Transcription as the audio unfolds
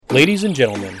Ladies and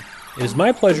gentlemen, it is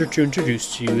my pleasure to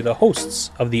introduce to you the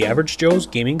hosts of the Average Joe's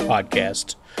Gaming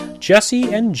Podcast,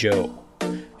 Jesse and Joe.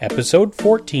 Episode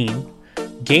 14,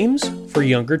 Games for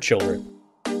Younger Children.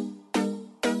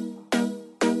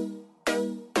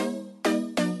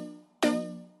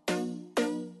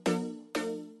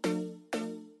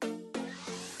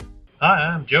 Hi,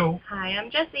 I'm Joe. Hi, I'm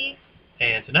Jesse.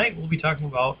 And tonight we'll be talking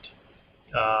about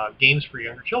games for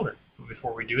younger children. But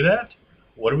before we do that,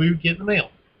 what do we get in the mail?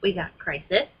 We got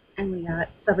Crisis, and we got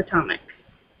Subatomic.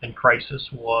 And Crisis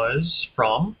was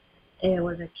from? It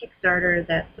was a Kickstarter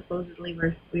that supposedly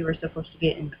we were supposed to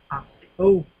get in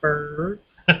October.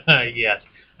 Yes,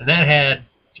 and that had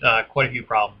quite a few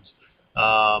problems.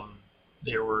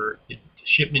 The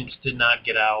shipments did not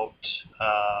get out.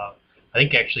 I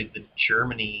think actually the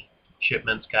Germany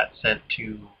shipments got sent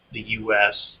to the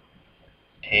U.S.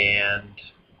 and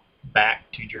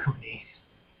back to Germany.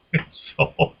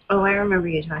 So Oh, I remember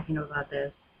you talking about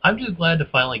this. I'm just glad to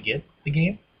finally get the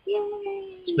game. Yay!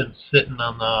 It's been sitting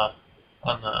on the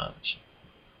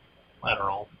I don't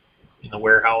know, in the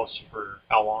warehouse for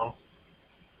how long?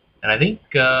 And I think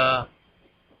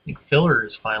filler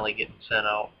is finally getting sent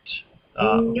out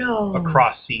No.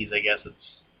 across seas. I guess it's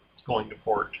going to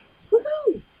port.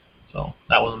 Woohoo! So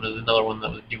that one was another one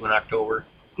that was due in October.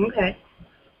 Okay.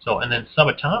 So and then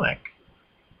Subatomic,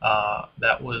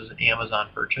 that was an Amazon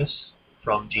purchase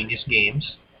from Genius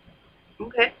Games,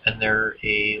 Okay. and they're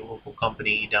a local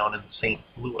company down in St.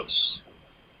 Louis.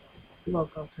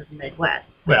 Local to the Midwest.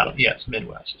 Well, yes,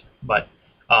 Midwest. But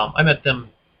I met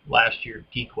them last year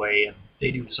at Geekway, and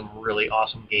they do some really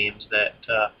awesome games that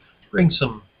bring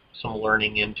some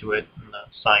learning into it and the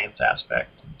science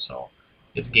aspect. And so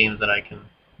it's games that I can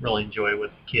really enjoy with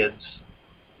the kids.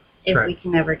 If Right. we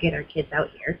can ever get our kids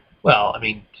out here. Well, I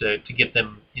mean, to get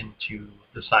them into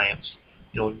the science,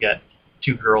 we've got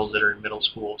 2 girls that are in middle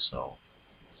school, so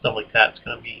stuff like that's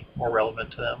going to be more relevant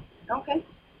to them. Okay.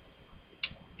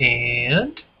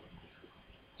 And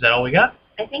is that all we got?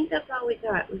 I think that's all we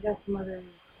got. We got some other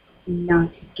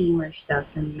not-gamer stuff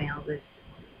in the mail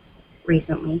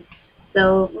recently.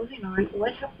 So, moving on,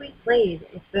 what have we played?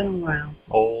 It's been a while.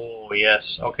 Oh, yes.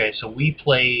 Okay, so we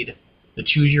played the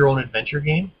Choose Your Own Adventure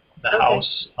game, the Okay.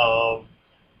 House of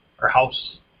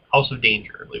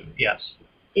Danger, I believe. Yes.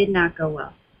 Did not go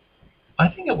well. I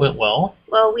think it went well.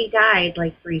 Well, we died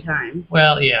like 3 times.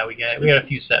 Well, yeah, we got a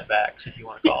few setbacks, if you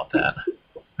want to call it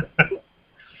that.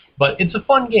 But it's a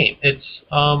fun game. It's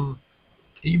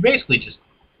you're basically just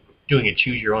doing a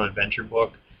Choose Your Own Adventure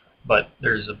book, but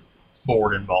there's a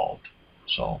board involved.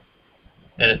 So,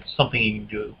 and it's something you can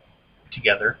do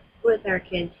together. With our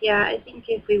kids, yeah, I think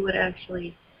if we would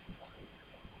actually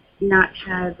not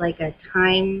have like a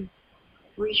time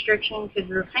restriction, because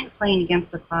we were kind of playing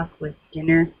against the clock with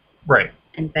dinner Right.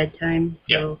 and bedtime,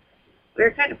 Yeah. so we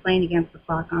were kind of playing against the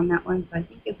clock on that one. So I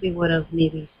think if we would have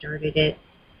maybe started it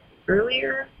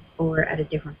earlier or at a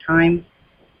different time,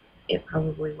 it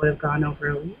probably would have gone over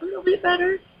a little bit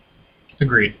better.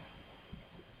 Agreed.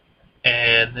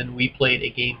 And then we played a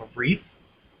game of Reef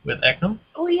with Eknam.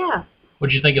 Oh yeah, What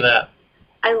did you think of that?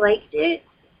 I liked it.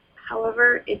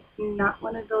 However, it's not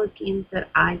one of those games that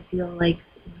I feel like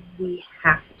we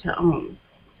have to own.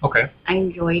 Okay. I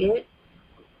enjoyed it.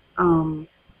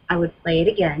 I would play it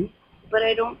again, but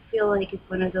I don't feel like it's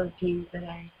one of those games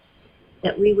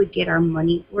that we would get our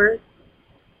money's worth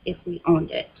if we owned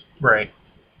it. Right.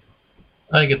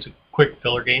 I think it's a quick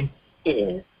filler game. It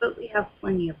is, but we have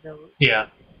plenty of those. Yeah.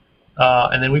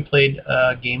 And then we played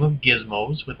a game of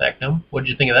Gizmos with Eknam. What did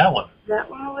you think of that one? That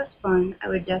one was fun. I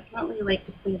would definitely like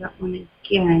to play that one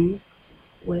again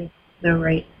with the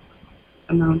right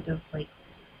amount of like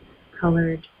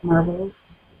colored marbles.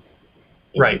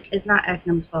 Right. It's not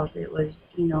Eknam's fault. It was,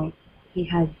 he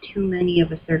had too many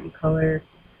of a certain color,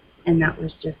 and that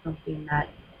was just something that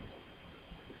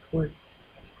was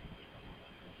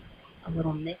a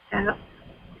little mishap.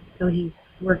 So he's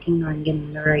working on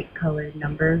getting the right colored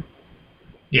number.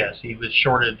 Yes, he was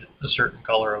shorted a certain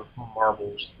color of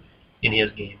marbles in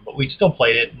his game, but we still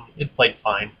played it, and it played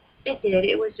fine. It did.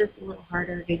 It was just a little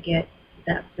harder to get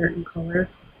that certain color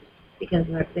because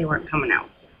they weren't coming out.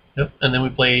 Yep. And then we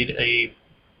played a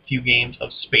few games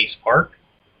of Space Park.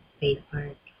 Space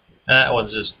Park. And that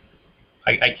one's just,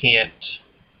 I can't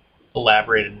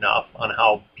elaborate enough on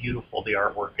how beautiful the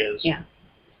artwork is. Yeah.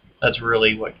 That's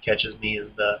really what catches me is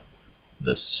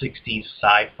the 60s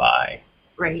sci-fi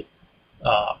Right.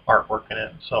 Artwork in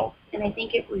it. So. And I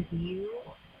think it was you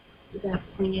that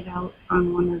pointed out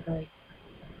on one of the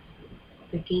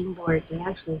game boards. It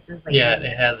actually says like Yeah,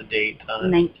 it has a date on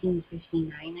it.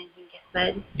 1959, I think it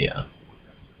said. Yeah.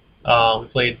 We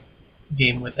played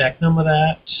game with Eknum of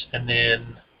that, and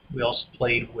then we also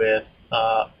played with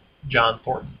John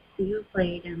Thornton. You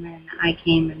played, and then I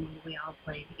came, and we all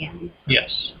played again.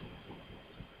 Yes.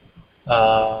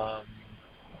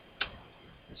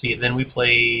 See, then we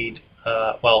played,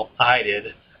 I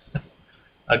did,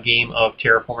 a game of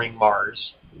Terraforming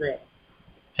Mars. Lit.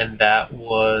 And that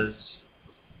was...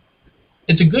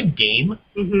 It's a good game.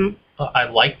 Mm-hmm. I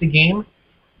like the game.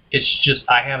 It's just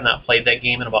I have not played that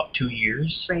game in about 2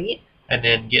 years. Right. And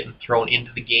then getting thrown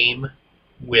into the game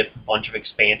with a bunch of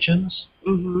expansions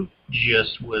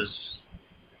just was...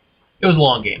 It was a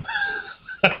long game.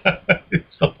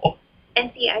 So...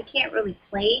 And see, I can't really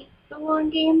play the long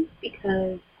games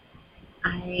because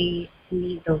I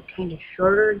need those kind of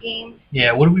shorter games.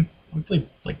 Yeah, what did we played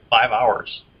like 5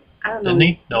 hours. I don't know. Didn't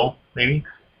he? No, maybe.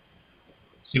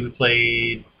 See, we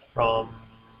played from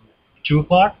 2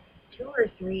 o'clock 2 or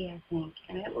 3, I think,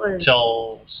 and it was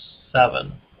till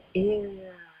 7. I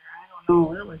don't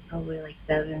know. It was probably like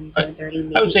 7:30.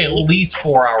 Maybe I would say at 8. least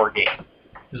 4-hour game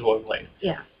is what we played.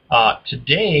 Yeah.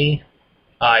 Today,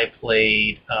 I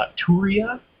played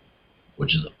Turia,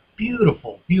 which is a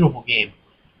beautiful, beautiful game.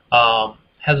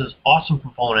 Has this awesome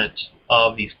component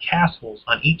of these castles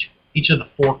on each of the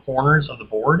 4 corners of the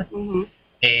board,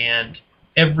 and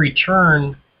every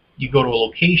turn you go to a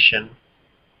location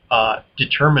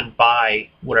determined by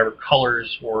whatever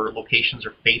colors or locations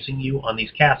are facing you on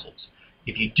these castles.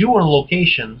 If you do one of the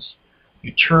locations,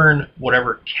 you turn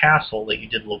whatever castle that you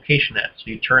did the location at. So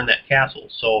you turn that castle.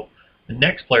 So the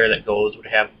next player that goes would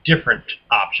have different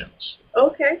options.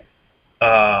 Okay.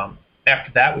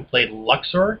 After that, we played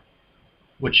Luxor,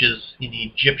 which is an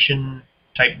Egyptian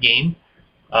type game.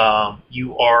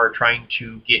 You are trying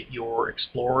to get your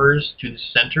explorers to the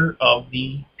center of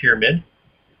the pyramid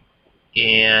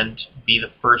and be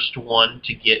the first one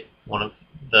to get one of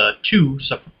the 2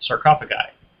 sarcophagi.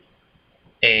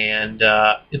 And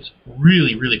it's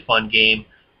really, really fun game.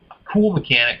 Cool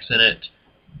mechanics in it.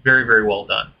 Very, very well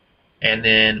done. And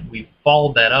then we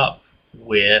followed that up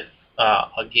with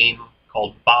a game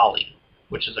called Bali,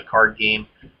 which is a card game.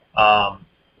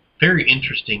 Very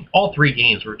interesting. All 3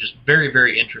 games were just very,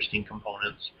 very interesting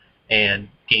components and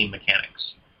game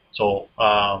mechanics. So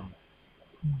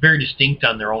very distinct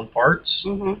on their own parts,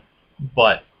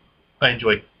 but I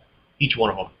enjoyed each one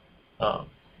of them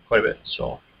quite a bit.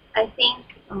 So I think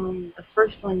the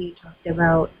first one you talked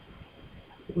about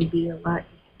would be a lot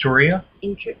Turia?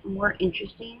 more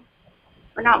interesting.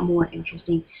 Or not more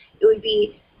interesting. It would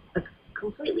be a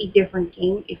completely different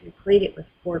game if you played it with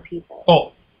 4 people.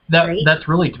 Oh, right? That's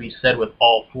really to be said with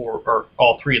all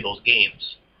 3 of those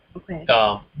games. Okay.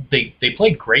 They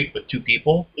played great with 2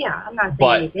 people. Yeah, I'm not saying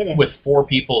but they didn't. With 4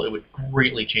 people, it would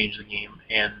greatly change the game,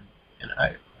 and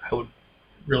I would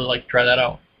really like to try that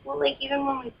out. Well, like even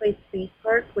when we played Space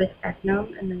Park with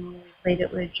Eknum, and then when we played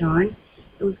it with John,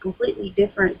 it was completely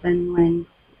different than when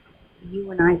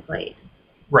you and I played.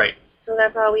 Right. So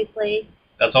that's all we played?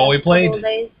 That's all we played. Couple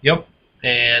days? Yep.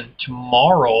 And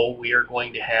tomorrow we are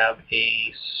going to have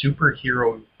a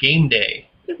superhero game day.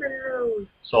 Superheroes.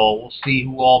 So we'll see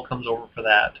who all comes over for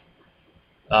that.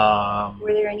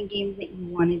 Were there any games that you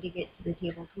wanted to get to the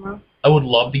table tomorrow? I would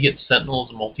love to get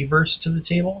Sentinels Multiverse to the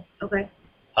table. Okay.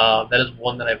 That is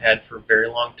one that I've had for a very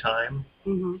long time,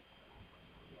 and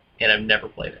I've never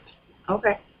played it.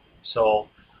 Okay. So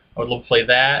I would love to play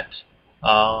that.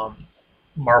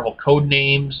 Marvel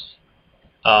Codenames.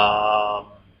 I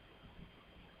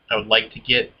would like to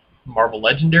get Marvel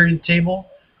Legendary to the table.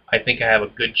 I think I have a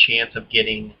good chance of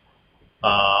getting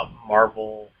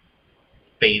Marvel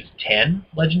Phase 10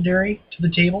 Legendary to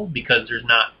the table because there's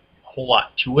not a whole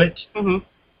lot to it.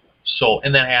 So,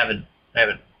 and then I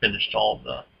haven't finished all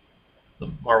of the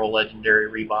Marvel Legendary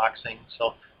reboxing.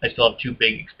 So I still have 2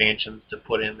 big expansions to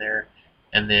put in there,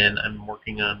 and then I'm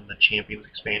working on the Champions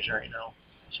expansion right now.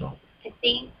 So I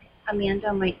think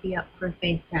Amanda might be up for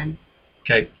Phase 10.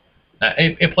 Okay.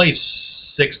 It plays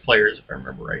 6 players, if I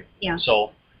remember right. Yeah.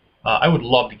 So I would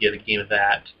love to get a game of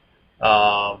that.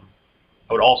 I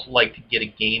would also like to get a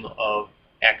game of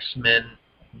X-Men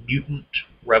Mutant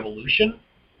Revolution.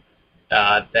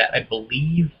 That I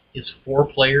believe is 4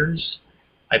 players.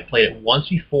 I played it once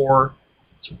before.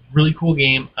 It's a really cool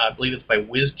game. I believe it's by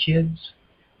WizKids.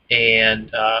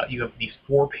 And you have these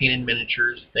 4 painted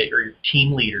miniatures that are your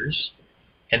team leaders.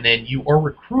 And then you are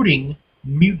recruiting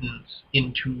mutants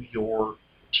into your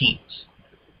teams.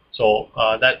 So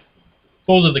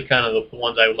those are the kind of the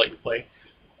ones I would like to play.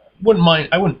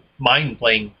 I wouldn't mind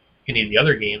playing any of the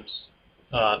other games.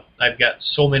 I've got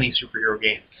so many superhero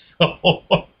games.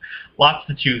 A Lots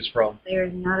to choose from.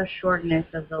 There's not a shortness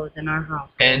of those in our house.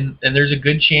 And there's a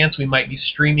good chance we might be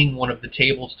streaming one of the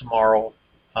tables tomorrow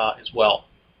as well.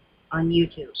 On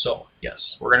YouTube. So, yes,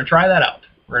 we're going to try that out.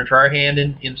 We're going to try our hand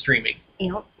in streaming.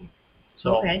 Yep.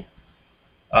 So, okay.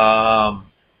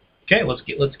 Okay, let's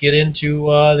get into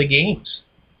the games.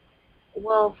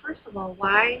 Well, first of all,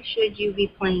 why should you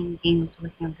be playing games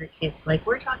with younger kids? Like,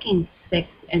 we're talking 6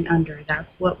 and under. That's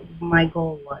what my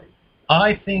goal was.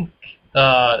 I think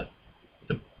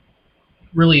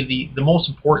really the most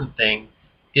important thing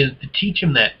is to teach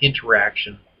them that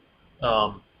interaction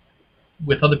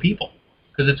with other people,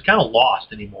 because it's kind of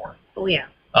lost anymore. Oh yeah.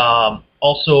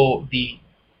 Also the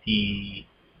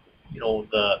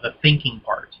thinking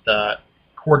parts, the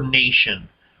coordination,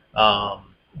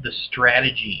 the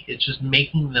strategy. It's just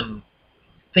making them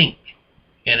think,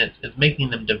 and it's making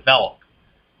them develop.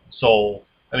 So,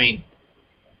 I mean,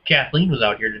 Kathleen was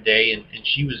out here today, and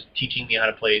she was teaching me how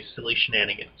to play Silly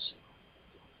Shenanigans.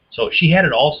 So she had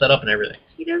it all set up and everything.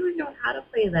 She doesn't know how to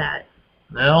play that.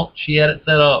 Well, she had it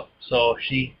set up, so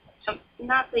she... I'm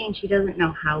not saying she doesn't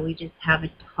know how, we just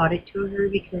haven't taught it to her,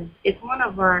 because it's one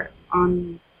of our...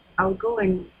 I'll go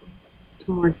into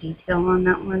more detail on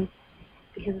that one,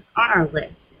 because it's on our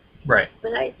list. Right.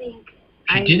 But I think...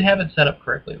 She did have it set up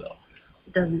correctly, though.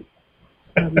 Doesn't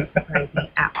surprise me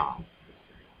at all.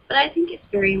 But I think it's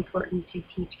very important to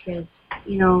teach kids.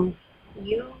 You know,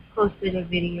 you posted a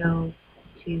video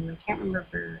to, I can't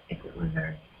remember if it was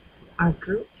our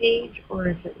group page or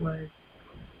if it was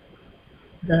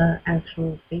the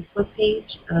actual Facebook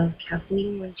page of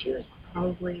Kathleen when she was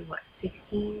probably,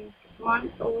 16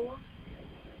 months old?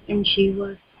 And she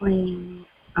was playing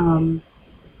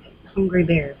Hungry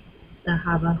Bear, the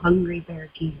Have a Hungry Bear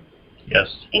game. Yes.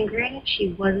 And granted,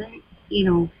 she wasn't,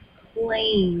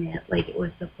 playing it like it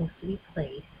was supposed to be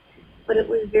played, but it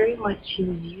was very much, she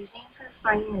was using her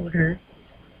fine motor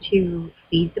to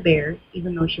feed the bears,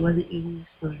 even though she wasn't using the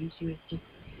spoon.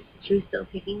 She was still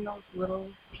picking those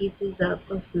little pieces up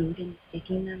of food and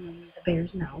sticking them in the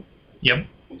bear's mouth. Yep.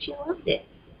 And she loved it.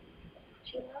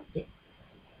 She loved it.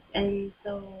 And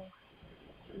so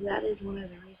that is one of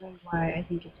the reasons why I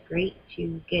think it's great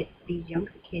to get these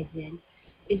younger kids in,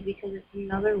 is because it's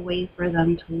another way for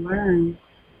them to learn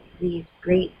these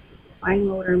great fine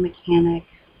motor mechanics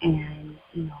and,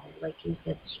 like you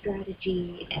said,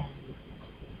 strategy and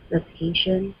the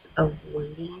patience of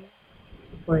waiting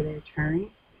for their turn.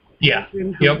 Yeah.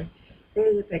 Remember,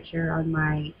 there's a picture on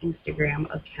my Instagram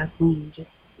of Kathleen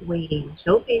just waiting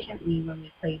so patiently when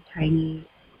we played Tiny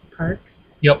Parks.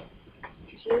 Yep.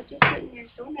 She was just sitting there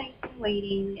so nice and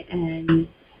waiting, and,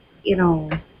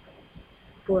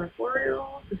 for a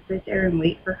 4-year-old to sit there and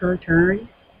wait for her turn,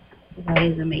 that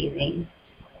is amazing.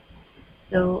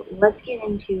 So let's get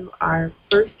into our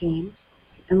first game.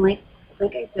 And like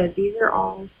I said, these are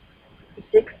all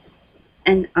 6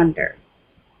 and under.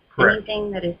 Correct.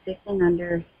 Anything that is 6 and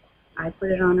under, I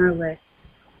put it on our list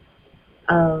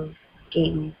of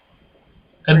games.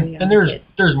 And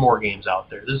there's more games out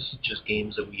there. This is just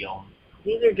games that we own.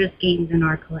 These are just games in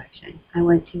our collection. I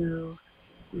went to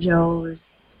Joe's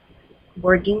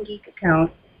Board Game Geek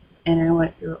account, and I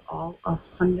went through all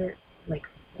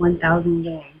 1,000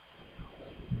 games.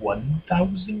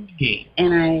 1,000 games.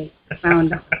 And I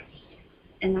found,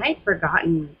 and I'd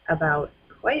forgotten about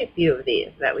quite a few of these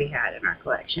that we had in our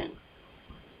collection. Is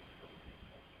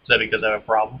that because I have a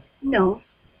problem? No,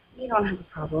 you don't have a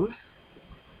problem.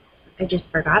 I just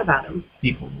forgot about them.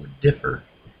 People would differ.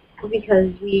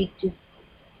 Because we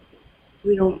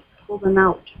don't pull them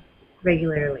out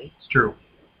regularly. It's true.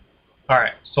 All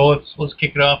right, so let's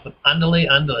kick it off with Andale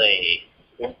Andale.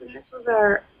 Yes, and this was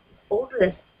our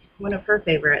oldest, one of her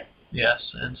favorites.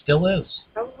 Yes, and still is.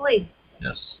 Probably.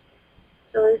 Yes.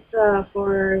 So it's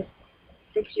for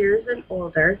 6 years and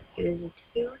older. It is a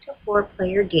 2 to 4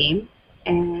 player game.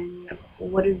 And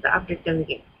what is the object of the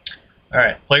game? All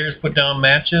right, players put down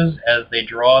matches as they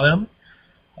draw them.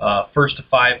 First to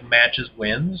 5 matches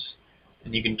wins,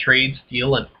 and you can trade,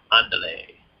 steal, and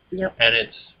andale. Yep. And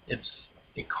it's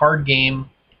a card game,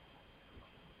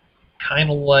 kind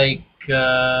of like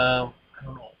I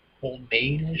don't know, Old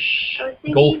Maid-ish,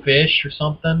 Go Fish or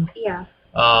something. Yeah.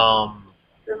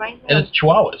 Reminds me. And it's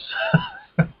Chihuahuas.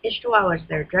 It's Chihuahuas.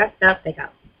 They're dressed up. They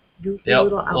got goofy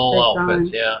little outfits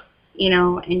on. Yeah.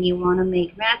 And you want to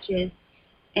make matches,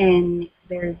 and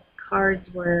there's cards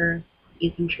where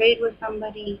you can trade with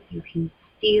somebody, you can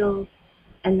steal,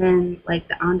 and then like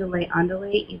the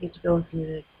andale, you get to go through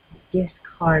the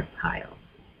discard pile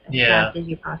as fast as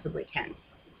you possibly can.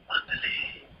 Andale.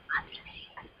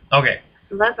 Okay.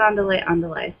 So that's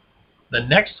andale. The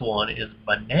next one is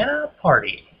Banana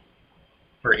Party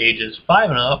for ages 5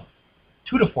 and up,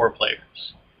 2 to 4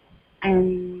 players.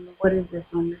 And what is this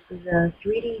one? This is a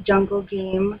 3D jungle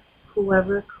game.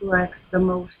 Whoever collects the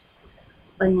most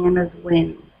bananas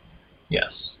wins.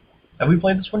 Yes. Have we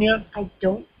played this one yet? I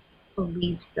don't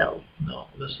believe so. No.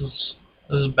 This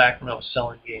is back when I was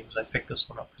selling games. I picked this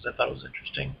one up because I thought it was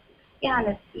interesting. Yeah, and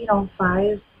it's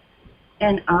 5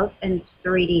 and up, and it's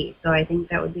 3D. So I think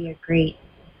that would be a great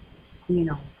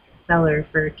seller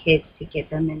for kids to get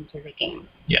them into the game.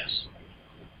 Yes.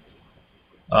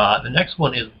 The next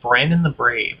one is Brandon the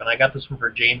Brave, and I got this one for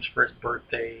James' first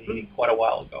birthday quite a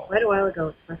while ago. Quite a while ago.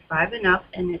 It's for 5 and up,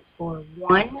 and it's for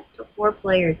 1 to 4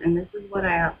 players. And this is what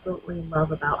I absolutely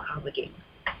love about Hobby games,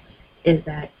 is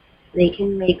that they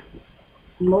can make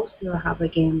most of the Hobby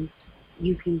games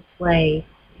you can play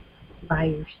by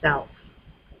yourself.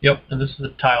 Yep, and this is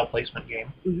a tile placement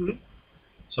game. Mm-hmm.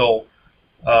 So,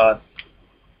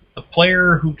 the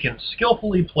player who can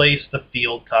skillfully place the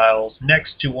field tiles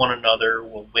next to one another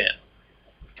will win.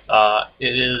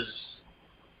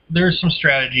 There's some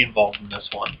strategy involved in this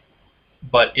one,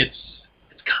 but it's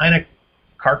kind of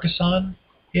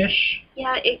Carcassonne-ish.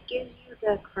 Yeah, it gives you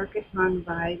the Carcassonne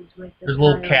vibes with the There's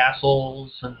little tiles.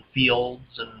 castles and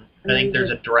fields, and I think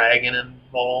there's a dragon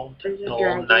involved. There's a and a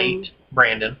dragon. little knight,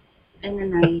 Brandon. And a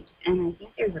knight, and I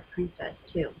think there's a princess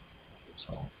too.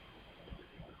 So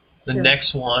the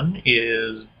next one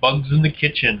is Bugs in the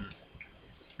Kitchen,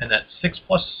 and that's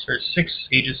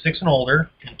ages 6 and older,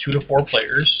 and 2 to 4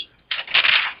 players.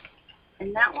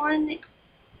 And that one,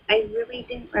 I really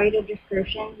didn't write a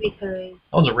description because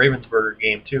That was a Ravensburger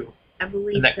game too, I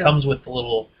believe and that so. comes with the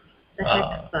little The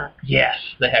hex bug. Yes,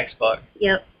 the hex bug,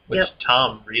 Yep. which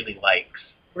Tom really likes.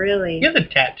 Really? He has a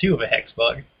tattoo of a hex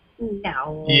bug.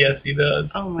 No. Yes, he does.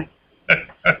 Oh my.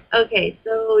 Okay,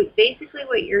 so basically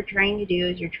what you're trying to do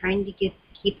is you're trying to keep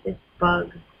this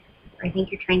bug, I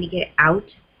think you're trying to get it out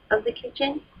of the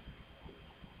kitchen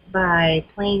by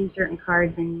playing certain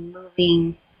cards and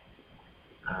moving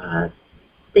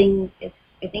things.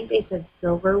 I think they said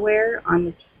silverware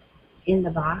in the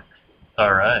box.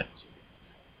 All right.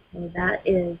 So that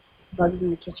is Bugs in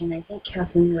the Kitchen. I think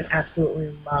Catherine would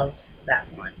absolutely love that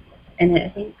one. And I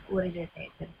think, what did it say?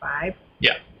 It said 5?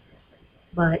 Yeah.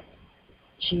 But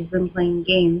she's been playing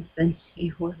games since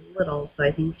she was little, so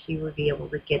I think she would be able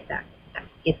to get that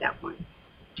one.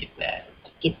 Get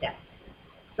that.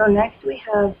 So next we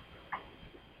have...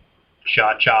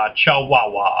 Cha-cha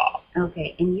Chihuahua.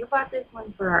 Okay, and you bought this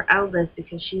one for our eldest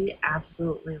because she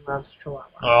absolutely loves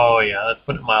Chihuahua. Oh, yeah, let's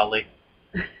put it mildly.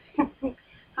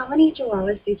 How many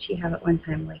Chihuahuas did she have at one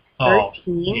time? Like 13? Oh,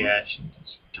 yeah, she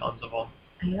has tons of them.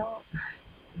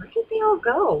 Where did they all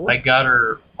go? I got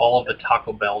her all of the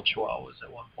Taco Bell Chihuahuas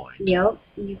at one point. Yep,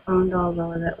 you found all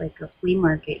those at like a flea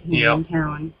market here in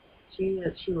town. She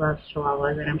loves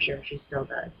Chihuahuas, and I'm sure she still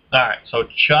does. All right, so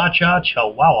Cha-cha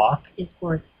Chihuahua is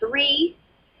for 3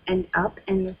 and up,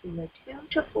 and this is a 2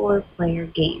 to 4 player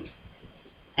game.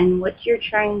 And what you're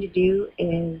trying to do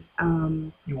is...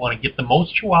 you want to get the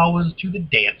most Chihuahuas to the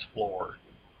dance floor.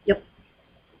 Yep.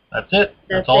 That's it.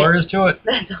 That's all there is to it.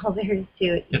 That's all there is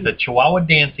to it. It's a Chihuahua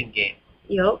dancing game.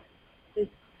 Yep. It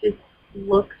just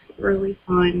looks really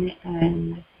fun,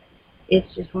 and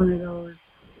it's just one of those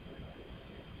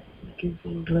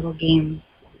goofy little games.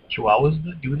 Chihuahuas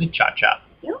that do the cha-cha.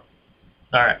 Yep.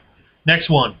 All right. Next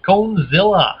one,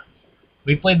 Conezilla.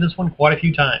 We played this one quite a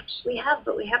few times. We have,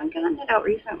 but we haven't gotten it out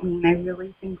recently, and I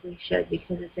really think we should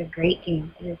because it's a great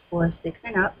game. It is for 6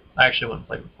 and up. I actually went and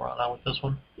played before on with this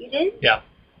one. You did? Yeah.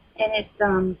 And it's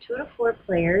 2 to 4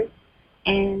 players,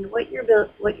 and what you're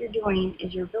doing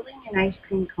is you're building an ice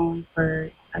cream cone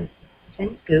for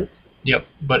 10 scoops. Yep,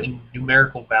 but in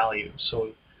numerical value,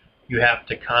 so you have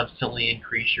to constantly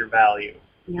increase your value.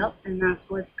 Yep, and that's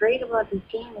what's great about this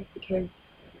game is because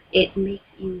it makes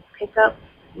you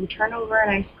you turn over an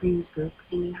ice cream scoop,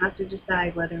 and you have to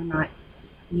decide whether or not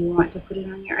you want to put it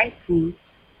on your ice cream.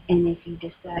 And if you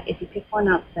pick one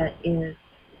up that is...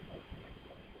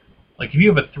 Like if you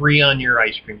have a 3 on your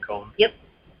ice cream cone, yep,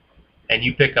 and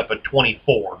you pick up a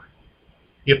 24,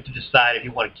 you have to decide if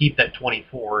you want to keep that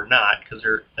 24 or not, because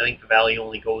I think the value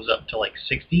only goes up to like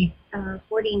 60?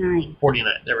 49.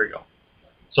 49, there we go.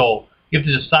 So you have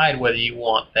to decide whether you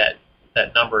want that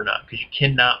number or not, because you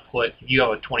cannot put, if you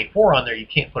have a 24 on there, you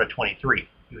can't put a 23.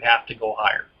 You have to go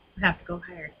higher. You have to go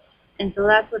higher. And so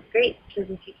that's what's great, because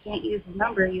if you can't use the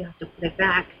number, you have to put it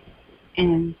back.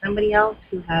 And somebody else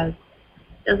who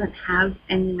doesn't have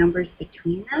any numbers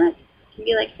between that can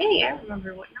be like, hey, I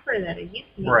remember what number that is. You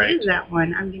can use that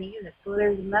one. I'm going to use it. So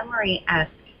there's a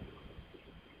memory-esque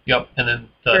Yep, and then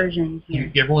version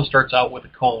here. Everyone starts out with a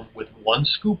cone with 1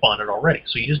 scoop on it already,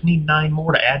 so you just need 9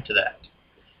 more to add to that.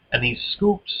 And these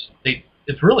scoops,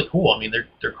 it's really cool. I mean,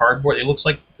 they're cardboard. It looks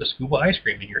like the scoop of ice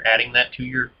cream, and you're adding that to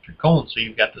your cone, so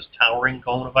you've got this towering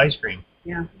cone of ice cream.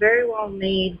 Yeah, very well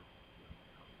made.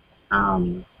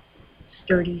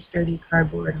 Sturdy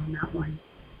cardboard on that one.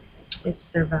 It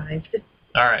survived.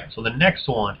 All right, so the next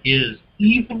one is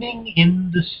Evening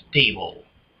in the Stable.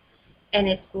 And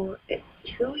it's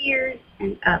 2 years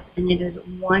and up, and it is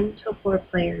 1 to 4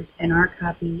 players, and our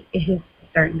copy is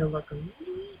starting to look a little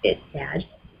bit sad.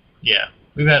 Yeah,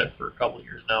 we've had it for a couple of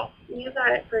years now. You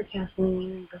got it for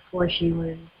Kathleen before she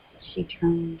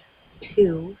turned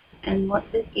 2, and what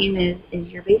this game is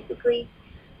you're basically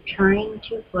trying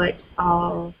to put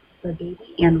all the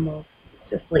baby animals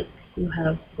to sleep. You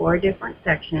have 4 different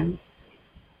sections.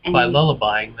 And By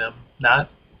lullabying them, not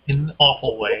in an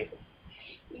awful way.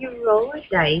 You roll a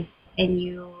dice, and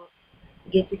you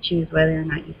get to choose whether or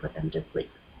not you put them to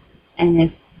sleep. And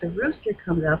if the rooster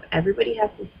comes up, everybody has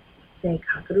to say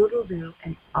cock-a-doodle-doo,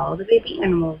 and all the baby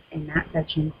animals in that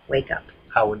section wake up.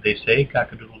 How would they say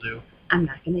cock-a-doodle-doo? I'm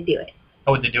not going to do it.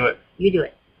 How would they do it? You do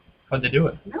it. How would they do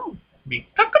it? No. Be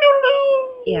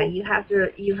cock-a-doodle-doo! Yeah, you have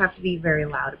to be very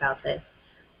loud about this.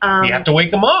 You have to wake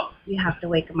them up. You have to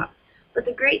wake them up. But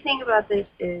the great thing about this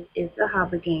is it's a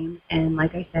hobby game, and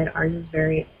like I said, ours is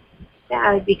very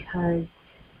sad because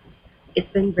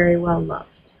it's been very well loved.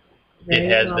 It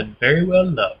has been very well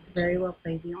loved. Very well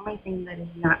played. The only thing that is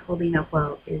not holding up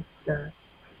well is the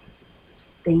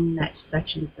thing that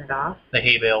sections it off. The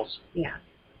hay bales. Yeah,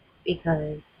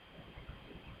 because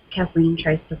Kathleen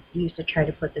used to try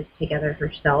to put this together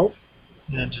herself.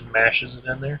 And it just mashes it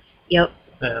in there. Yep.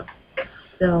 Yeah.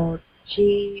 So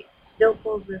she still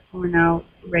pulls this one out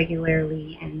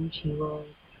regularly, and she will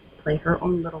play her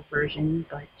own little version,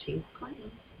 but she's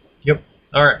playing. Yep.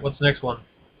 All right. What's the next one?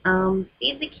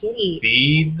 Feed the Kitty.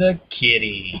 Feed the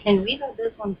Kitty. And we've had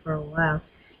this one for a while.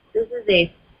 This is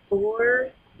a 4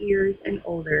 years and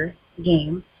older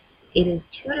game. It is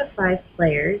 2 to 5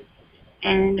 players,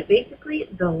 and basically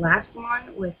the last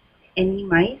one with any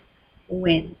mice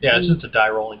wins. Yeah, it's just a die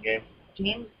rolling game.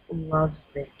 James loves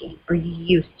this game, or you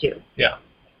used to. Yeah.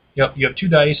 Yep. You have 2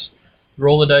 dice. You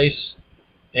roll the dice,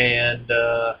 and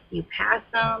you pass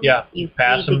them. yeah, you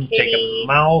pass them. the You take a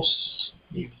mouse.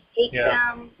 You take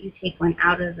them. You take one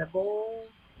out of the bowl.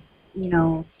 You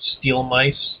know. Steal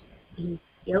mice.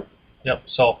 Yep. Yep.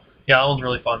 So yeah, that one's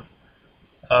really fun.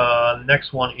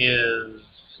 Next one is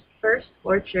First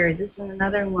Orchard. This is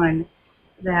another one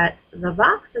that the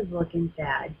box is looking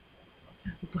sad,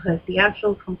 but the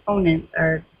actual components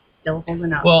are still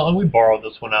holding up. Well, and we borrowed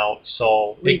this one out,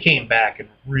 so it came back in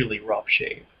really rough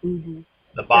shape. Mm-hmm.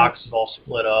 The box is all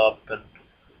split up, and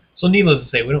so needless to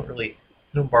say, we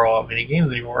don't borrow out many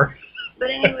games anymore. But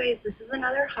anyways, this is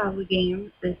another hobby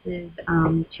game. This is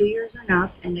 2 years and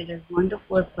up, and it is 1 to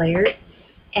 4 players.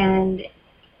 And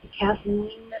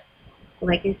Kathleen,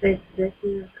 like I said, this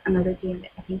is another game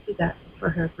that I think you got for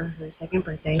her 2nd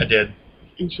birthday. I did.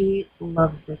 And she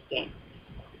loves this game.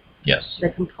 Yes. The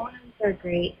components are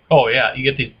great. Oh yeah, you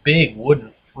get these big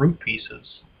wooden fruit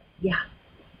pieces. Yeah.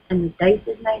 And the dice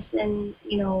is nice and,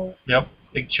 Yep.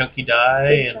 Big chunky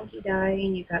die.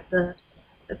 And you got the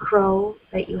crow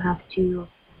that you have to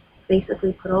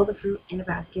basically put all the fruit in a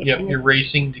basket. Yep, you're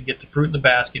racing to get the fruit in the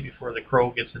basket before the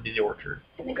crow gets into the orchard.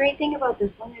 And the great thing about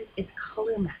this one is it's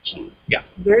color matching. Yeah.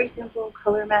 Very simple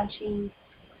color matching.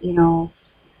 You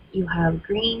have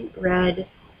green, red,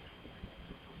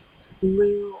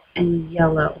 blue, and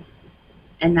yellow.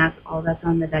 And that's all that's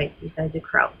on the dice besides the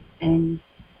crow. And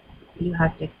you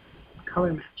have to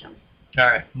color match them. All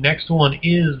right, next one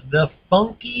is the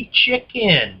Funky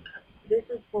Chicken. This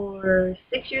is for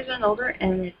 6 years and older,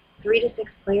 and it's 3 to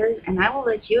 6 players. And I will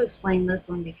let you explain this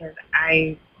one because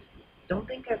I don't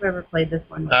think I've ever played this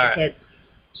one with the kids.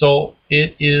 So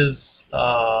it is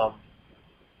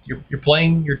you're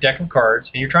playing your deck of cards,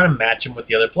 and you're trying to match them with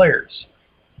the other players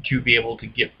to be able to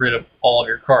get rid of all of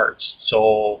your cards.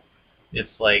 So it's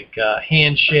like a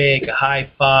handshake, a high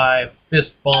five,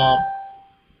 fist bump,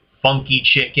 funky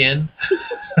chicken.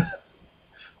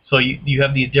 So you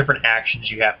have these different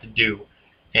actions you have to do,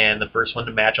 and the first one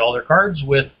to match all their cards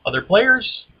with other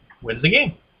players wins the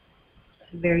game.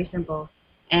 Very simple.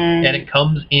 And it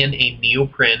comes in a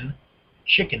neoprene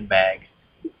chicken bag.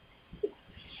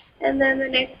 And then the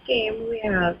next game we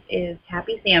have is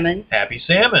Happy Salmon. Happy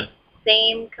Salmon.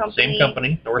 Same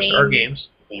company. North Star Games.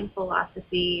 Same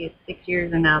philosophy. It's 6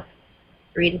 years and up,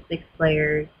 3 to 6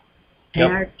 players. And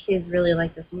our kids really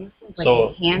like this one. It's like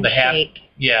a handshake.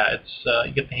 It's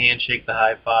you get the handshake, the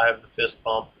high five, the fist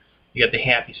bump. You get the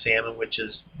Happy Salmon, which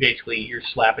is basically you're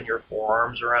slapping your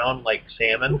forearms around like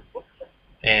salmon.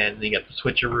 And you get the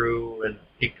switcheroo, and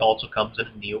it also comes in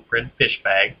a neoprene fish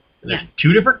bag. And there's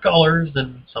two different colors,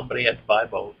 and somebody had to buy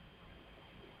both.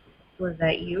 Was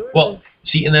that you? Well,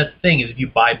 see, and that's the thing is, if you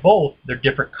buy both, they're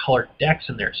different colored decks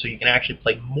in there, so you can actually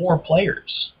play more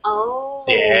players. Oh.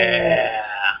 Yeah.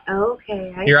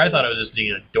 Okay. I thought I was just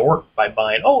being a dork by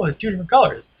buying, there's two different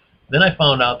colors. Then I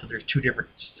found out that there's two different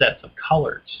sets of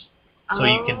colors. So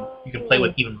you can play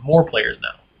with even more players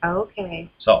now.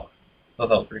 Okay. So, I thought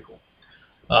that was pretty cool.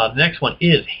 The next one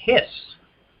is Hiss.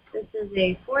 This is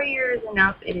a 4 years and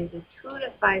up. It is a 2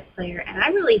 to 5 player, and I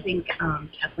really think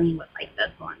Kathleen would like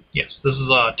this one. Yes, this is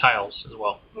tiles as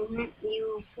well. Mm-hmm.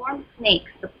 You form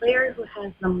snakes. The player who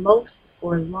has the most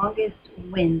or longest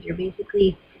wins. You're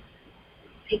basically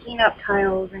picking up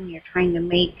tiles and you're trying to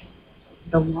make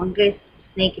the longest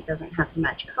snake. It doesn't have to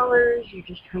match colors. You're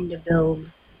just trying to build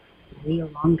the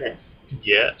longest.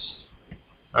 Yes.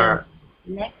 All right.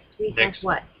 Next we have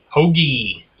what?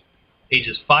 Hoagie.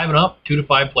 Ages 5 and up, 2 to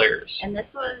 5 players. And this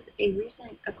was a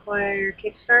recent acquired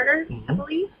Kickstarter, I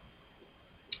believe.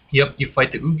 Yep, you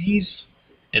fight the Oogies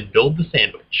and build the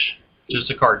sandwich. Just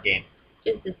a card game.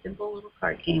 Just a simple little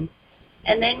card game.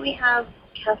 And then we have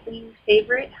Kathleen's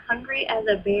favorite, Hungry as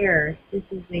a Bear. This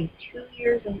is a 2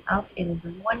 years and up. It is a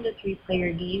 1 to 3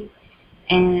 player game,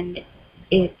 and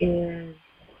it is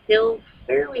still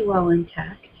fairly well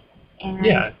intact. And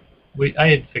yeah, I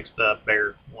had fixed the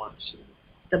bear once.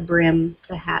 The brim,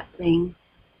 the hat thing.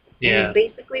 Yeah. And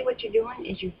basically what you're doing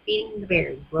is you're feeding the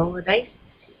bear. You roll the dice,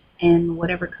 and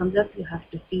whatever comes up, you have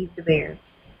to feed the bear.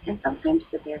 And sometimes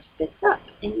the bear spits up,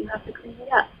 and you have to clean it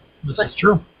up. This is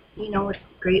true. You know, it's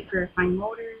great for fine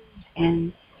motors,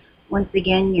 and once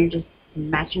again, you're just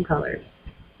matching colors.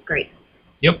 Great.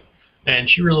 Yep. And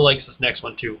she really likes this next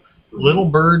one, too. Mm-hmm. Little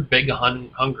Bird, Big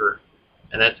Hunger.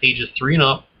 And that's ages 3 and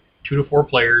up, 2 to 4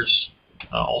 players,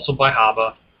 also by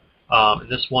Haba. In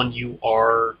this one,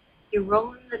 you're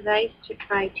rolling the dice to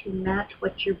try to match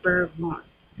what your bird wants.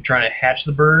 You're trying to hatch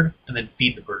the bird and then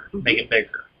feed the bird, make it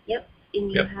bigger. Yep,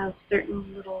 and you have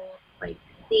certain little like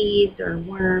seeds or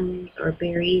worms or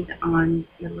berries on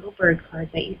your little bird card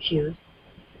that you choose,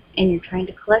 and you're trying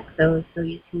to collect those so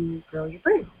you can grow your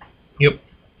bird. Yep.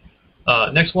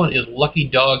 Next one is Lucky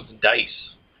Dog's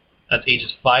Dice. That's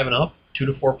ages 5 and up, 2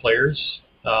 to 4 players,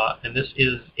 and this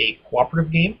is a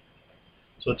cooperative game.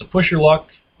 So it's a push your luck.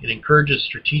 It encourages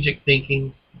strategic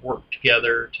thinking, work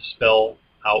together to spell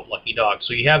out lucky dogs.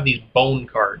 So you have these bone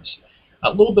cards.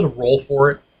 A little bit of roll for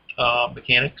it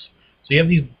mechanics. So you have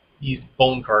these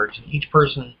bone cards, and each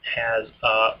person has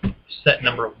a set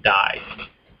number of dice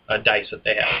that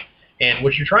they have. And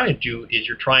what you're trying to do is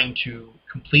you're trying to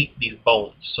complete these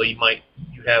bones. So you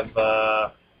have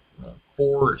 4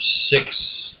 or 6,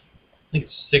 I think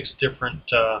it's 6 different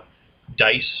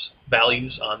dice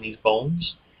values on these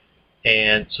bones,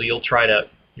 and so you'll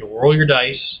roll your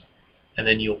dice, and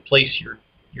then you'll place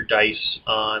your dice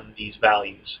on these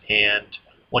values, and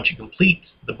once you complete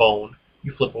the bone,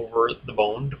 you flip over the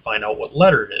bone to find out what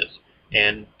letter it is,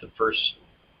 and the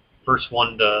first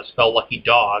one to spell lucky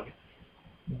dog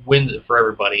wins it for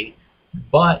everybody.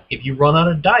 But if you run out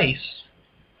of dice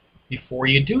before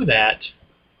you do that,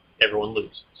 everyone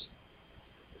loses.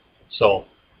 So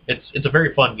it's a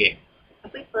very fun game.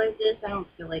 Have we played this? I don't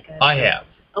feel like I have.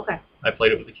 Okay. I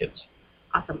played it with the kids.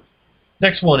 Awesome.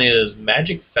 Next one is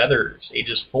Magic Feathers,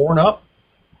 ages 4 and up,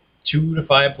 2 to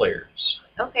 5 players.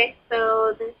 Okay,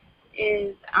 so this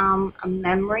is a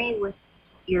memory with,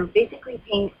 you're basically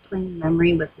playing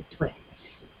memory with the twist.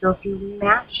 So if you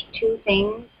match 2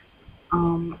 things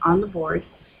on the board,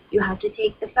 you have to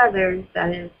take the feathers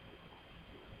that is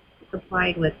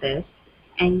supplied with this,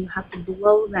 and you have to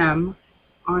blow them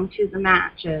onto the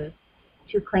matches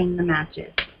to claim the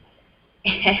matches.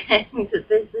 And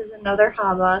this is another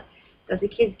Haba that the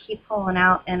kids keep pulling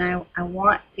out, and I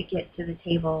want to get to the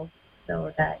table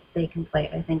so that they can play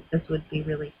it. I think this would be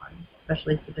really fun,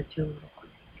 especially for the 2 little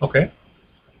ones. Okay.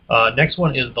 Next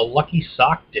one is the Lucky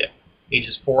Sock Dip,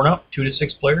 ages 4 and up, 2 to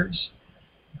 6 players.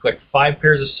 You collect 5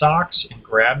 pairs of socks and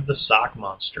grab the sock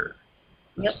monster.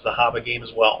 This is a Haba game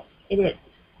as well. It is.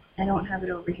 I don't have it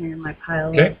over here in my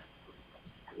pile of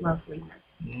loveliness.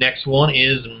 Next one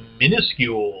is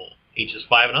Minuscule, ages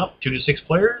 5 and up, 2 to 6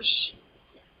 players.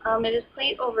 It is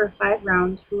played over 5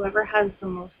 rounds. Whoever has the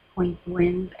most points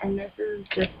wins, and this is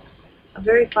just a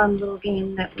very fun little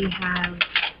game that we have,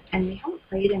 and we haven't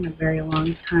played in a very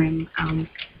long time.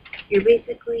 You're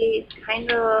basically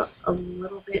kind of a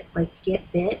little bit like Get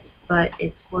Bit, but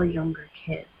it's for younger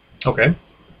kids. Okay.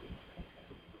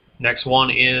 Next one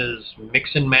is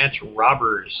Mix and Match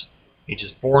Robbers,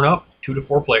 ages 4 and up, 2 to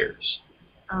 4 players.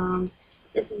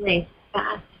 This is a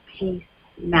fast-paced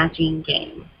matching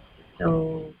game.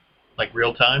 So, like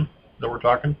real time that we're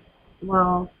talking?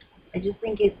 Well, I just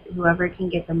think it's whoever can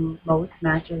get the most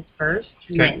matches first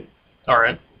wins. All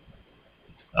right.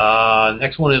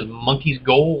 Next one is Monkey's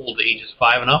Gold, ages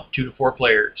 5 and up, 2 to 4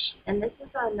 players. And this is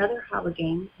another hollow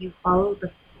game. You follow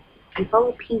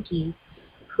Pinky,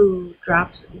 who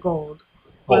drops gold.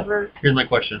 Well, here's my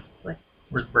question. What?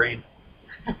 Where's Brain?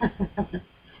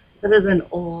 That is an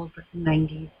old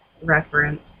 90s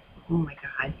reference. Oh my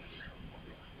god.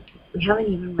 We haven't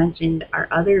even mentioned our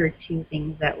other two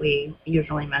things that we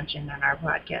usually mention on our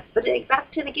podcast. But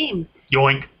back to the game.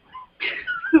 Yoink.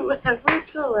 Whoever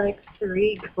collects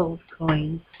 3 gold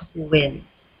coins wins.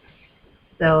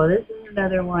 So this is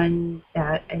another one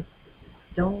that I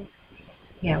don't...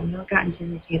 Yeah, we haven't gotten to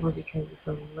the table because it's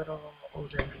a little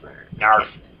older for... Narf.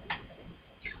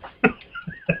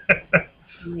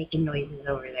 I'm making noises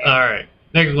over there. Alright.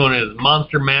 Next one is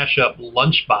Monster Mashup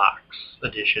Lunchbox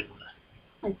Edition.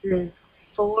 This is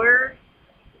 4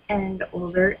 and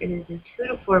older. It is a 2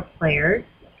 to 4 player.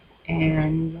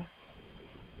 And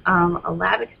a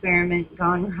lab experiment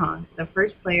gone wrong. The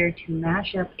first player to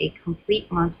mash up a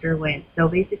complete monster wins. So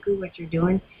basically what you're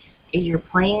doing is you're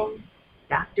playing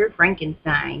Dr.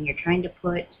 Frankenstein. You're trying to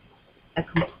put a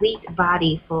complete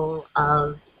body full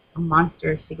of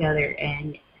monsters together,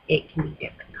 and it can be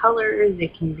different colors,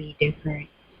 it can be different,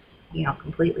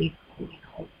 completely,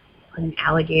 put an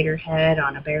alligator head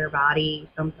on a bear body,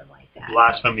 something like that.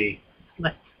 Blasphemy.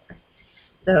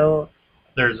 So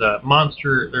there's a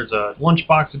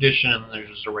lunchbox edition, and there's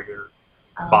just a regular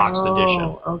box edition.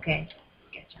 Oh, okay.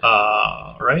 Gotcha.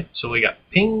 Alright, so we got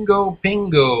Pingo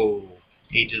Pingo,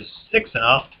 ages 6 and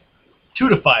up, 2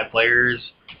 to 5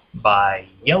 players, by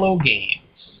Yellow Games.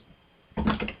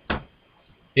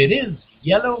 It is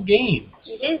Yellow Games.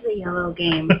 It is a yellow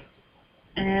game.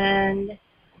 And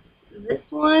this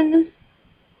one...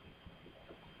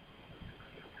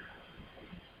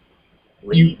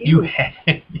 What do you do?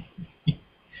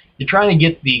 You're trying to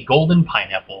get the golden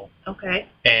pineapple. Okay.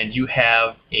 And you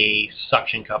have a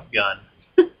suction cup gun.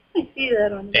 I see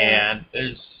that on the back. And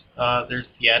there's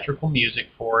theatrical music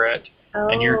for it. Oh.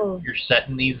 And you're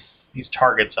setting these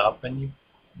targets up, and you're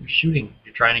shooting.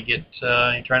 You're trying to get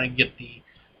the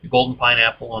golden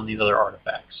pineapple and these other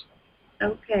artifacts.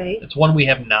 Okay. It's one we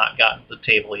have not gotten to the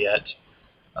table yet.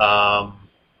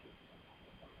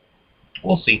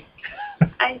 We'll see.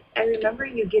 I remember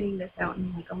you getting this out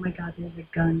and like, oh my god, there's a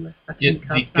gun with suction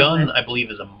cups The gun, on it. I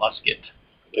believe, is a musket.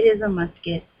 It is a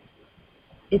musket.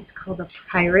 It's called a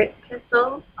pirate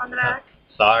pistol on the back.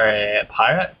 Sorry,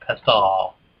 pirate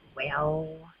pistol.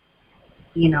 Well,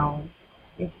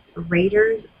 it's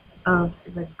Raiders of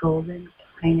the Golden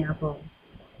Pineapple.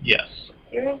 Yes.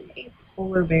 There is a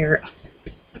polar bear.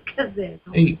 Look at this.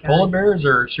 Oh Hey, polar bears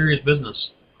are serious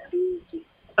business.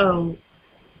 Oh,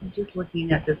 just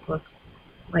looking at this looks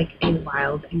like a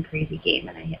wild and crazy game,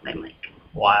 and I hit my mic.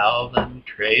 Wild and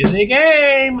crazy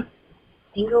game.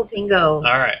 Pingo Pingo.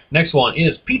 All right. Next one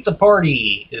is Pizza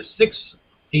Party.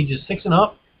 Ages 6 and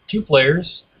up, 2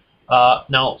 players.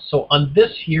 Now, so on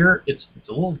this here, it's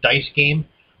a little dice game.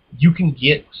 You can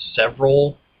get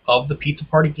several of the Pizza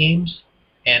Party games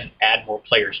and add more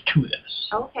players to this.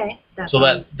 Okay.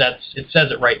 It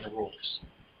says it right in the rules.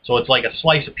 So it's like a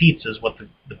slice of pizza is what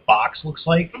the box looks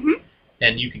like,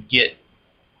 and you can get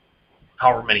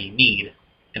however many you need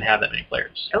and have that many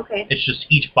players. Okay. It's just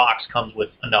each box comes with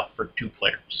enough for 2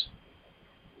 players.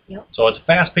 Yep. So it's a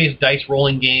fast-paced dice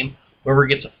rolling game. Whoever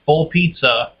gets a full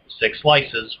pizza, 6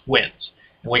 slices, wins.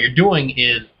 And what you're doing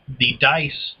is the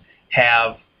dice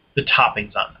have the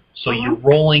toppings on them. So you're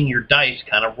rolling your dice,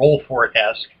 kind of roll for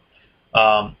it-esque.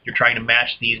 You're trying to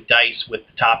match these dice with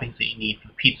the toppings that you need for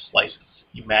the pizza slices.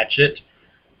 You match it,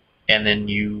 and then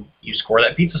you score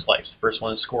that pizza slice. The first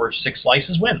one that scores 6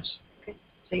 slices wins. Okay.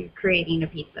 So you're creating a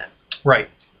pizza. Right.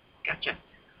 Gotcha.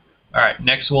 All right,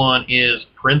 next one is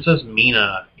Princess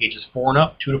Mina, ages 4 and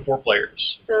up, 2 to 4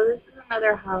 players. So this is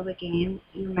another holiday game.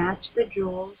 You match the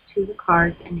jewels to the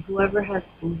cards, and whoever has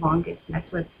the longest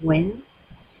necklace wins.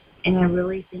 And I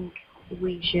really think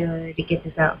we should get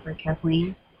this out for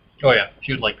Kathleen. Oh yeah,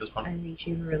 she would like this one. I think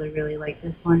she would really, really like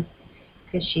this one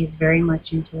because she's very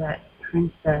much into that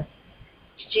princess.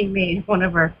 She made one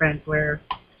of our friends wear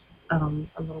a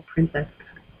little princess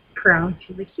crown.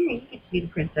 She's like, here, you get to be the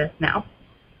princess now.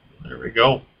 There we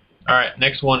go. All right,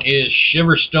 next one is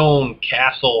Shiverstone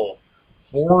Castle,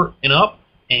 4 and up,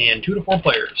 and 2 to 4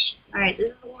 players. All right,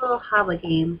 this is a little hobby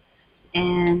game,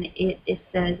 and it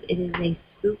says it is a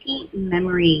spooky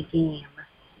memory game.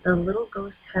 The little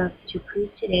ghosts have to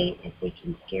prove today if they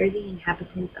can scare the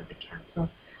inhabitants of the castle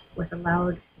with a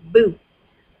loud boo.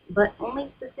 but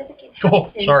only specific Oh,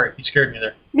 inhabitants sorry, you scared me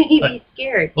there. may be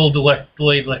scared. A little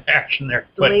delayed action there.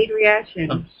 but Delayed reaction.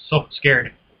 I'm so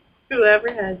scared.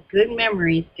 Whoever has good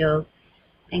memory skills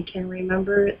and can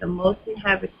remember the most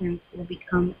inhabitants will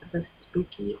become the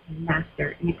spooky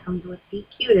master. And it comes with the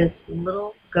cutest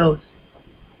little ghost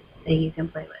that you can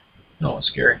play with. No, it's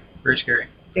scary. Very scary.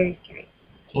 Very scary.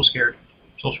 So scared.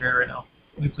 So scared right now.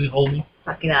 Will you please hold me?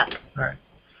 Suck it up. Alright.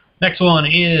 Next one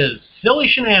is Silly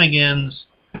Shenanigans.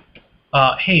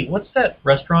 Hey, what's that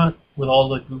restaurant with all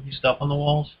the goofy stuff on the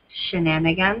walls?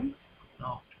 Shenanigans.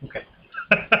 Oh, okay.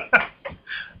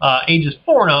 Ages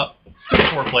 4 and up,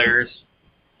 4 players.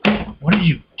 What did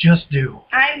you just do?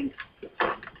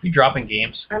 You dropping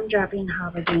games. I'm dropping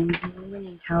Haba games. I'm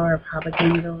ruining Tower of Haba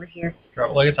games over here.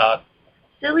 Drop it like it's hot.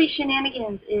 Silly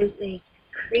Shenanigans is a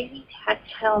crazy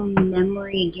tactile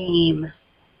memory game.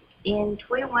 In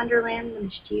Toy Wonderland, the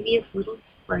mischievous little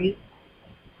sprites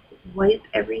swipe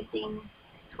everything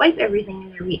in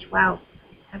their reach. Wow,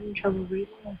 having trouble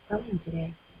reading and spelling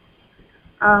today.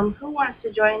 Who wants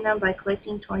to join them by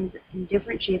collecting toys in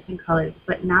different shapes and colors,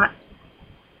 but not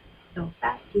so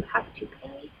fast? You have to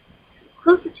pay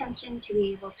close attention to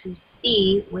be able to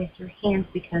see with your hands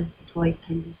because the toys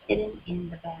can be hidden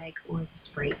in the bag or the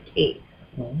sprite case.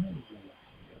 Ooh.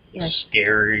 Yes.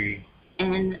 Scary.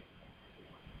 And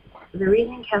the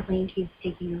reason Kathleen keeps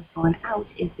taking this one out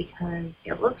is because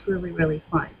it looks really, really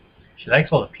fun. She likes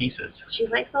all the pieces. She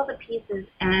likes all the pieces,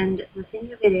 and the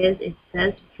thing of it is, it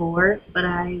says 4, but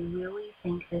I really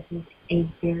think this is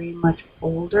a very much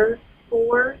older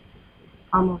 4,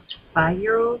 almost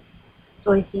 5-year-old.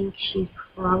 So I think she's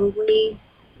probably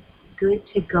good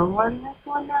to go on this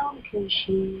one now because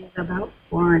she's about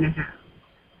 4.5.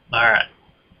 Alright.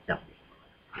 So.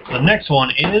 The next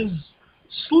one is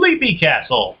Sleepy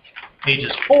Castle.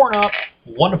 Ages 4 and up,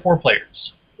 1 to 4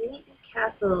 players. Sleepy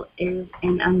Castle is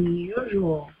an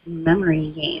unusual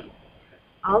memory game.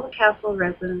 All the castle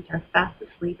residents are fast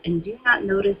asleep and do not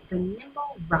notice the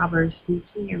nimble robbers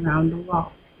sneaking around the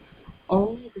walls.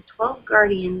 Only the 12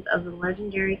 guardians of the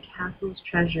legendary castle's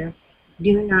treasure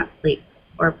do not sleep,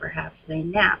 or perhaps they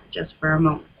nap just for a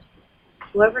moment.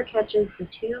 Whoever catches the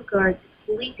 2 guards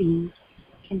sleeping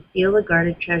can steal the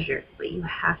guarded treasure, but you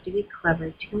have to be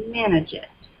clever to manage it.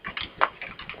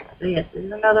 So yes, this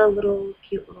is another little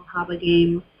cute little Haba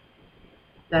game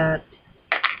that,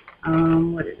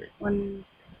 what is it? 1-4.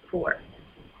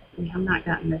 We have not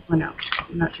gotten this one out.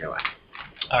 I'm not sure why.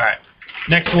 Alright.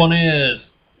 Next one is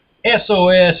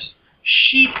SOS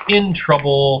Sheep in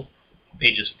Trouble.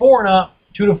 Ages 4 and up,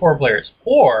 2 to 4 players.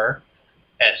 Or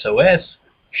SOS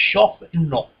Schaf in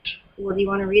Not. Well, do you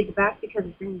want to read the back because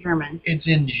it's in German? It's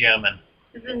in German.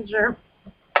 It's in German.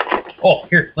 Oh,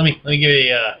 here, let me give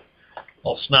you a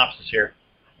little synopsis here.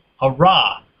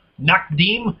 Hurrah!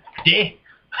 Nachdem de...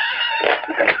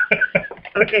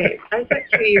 Okay, I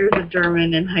took 2 years of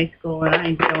German in high school, and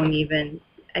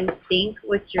I think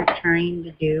what you're trying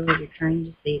to do is you're trying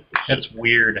to save the sheep. That's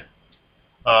weird.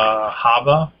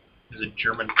 Haba is a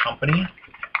German company,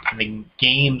 and the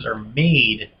games are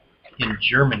made in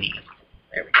Germany.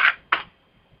 There we go.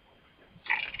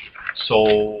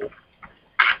 So,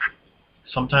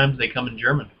 sometimes they come in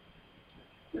German.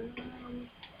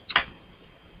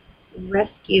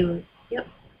 Rescue. Yep.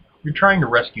 You're trying to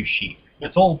rescue sheep.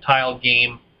 It's an old tile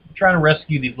game. You're trying to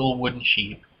rescue these little wooden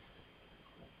sheep.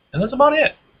 And that's about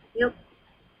it. Yep.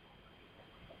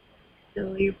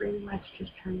 So you're pretty much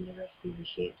just trying to rescue the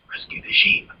sheep. Rescue the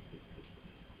sheep.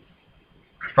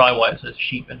 That's probably why it says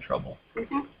sheep in trouble.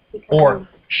 Mm-hmm. Or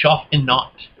Schaf in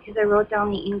Not. Because I wrote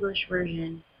down the English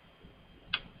version.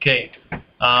 Okay.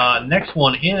 Next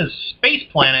one is Space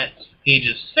Planets,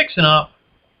 ages 6 and up,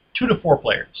 2 to 4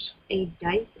 players. A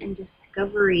dice and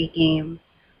discovery game.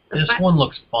 This one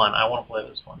looks fun. I want to play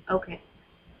this one. Okay.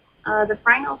 The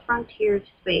final frontier of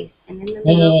space, and in the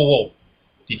Whoa, middle... whoa, whoa, whoa.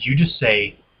 Did you just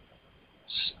say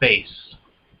space?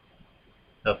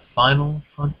 The final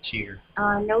frontier.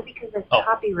 No, because it's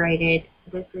copyrighted.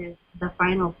 This is the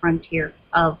final frontier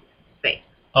of space.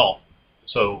 Oh,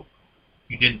 so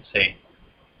you didn't say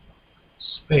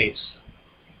space.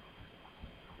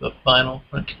 The final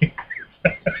frontier.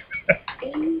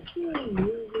 Okay,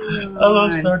 moving I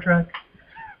love on. Star Trek.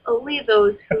 Only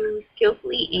those who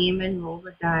skillfully aim and roll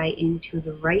the die into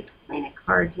the right planet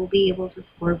cards will be able to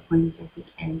score points at the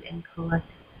end and collect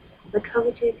the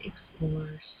coveted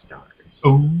Explorer stars.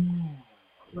 Ooh.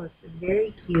 Looks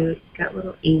very cute. It's got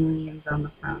little aliens on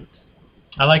the front.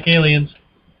 I like aliens.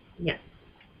 Yes.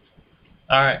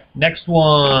 Alright, next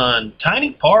one.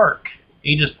 Tiny Park.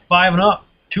 Ages 5 and up.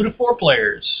 2 to 4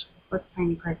 players. What's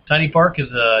Tiny Park? Tiny Park is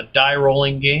a die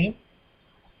rolling game.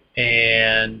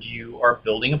 and you are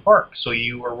building a park. So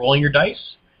you are rolling your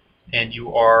dice, and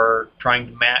you are trying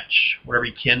to match whatever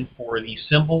you can for the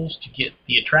symbols to get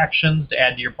the attractions to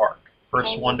add to your park.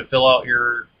 First one to fill out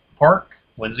your park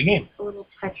wins the game. A little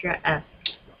Tetra-esque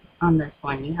on this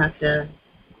one. You have to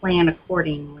plan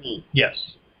accordingly. Yes.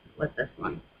 With this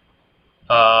one.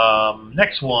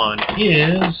 Next one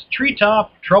is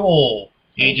Treetop Trouble.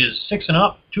 Ages 6 and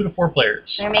up, 2 to 4 players.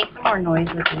 Should I make some more noise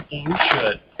with this game?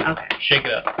 Should. Okay. Shake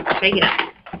it up. Shake it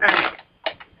up.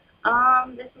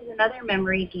 Alright. This is another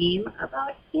memory game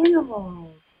about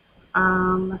animals.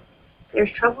 There's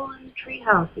trouble in the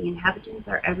treehouse. The inhabitants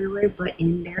are everywhere but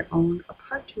in their own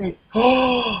apartment.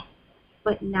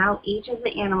 But now each of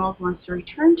the animals wants to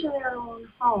return to their own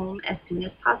home as soon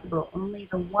as possible. Only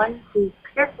the one who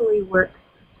carefully works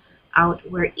out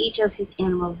where each of his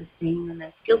animals is staying and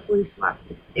then skillfully swaps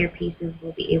their pieces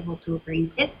will be able to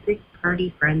bring his big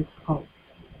party friends home.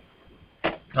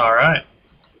 All right.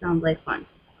 Sounds like fun.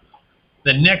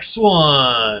 The next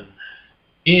one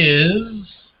is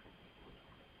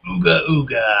Ooga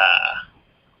Ooga.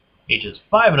 Ages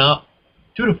 5 and up,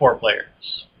 2 to 4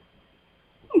 players.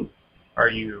 Are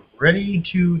you ready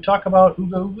to talk about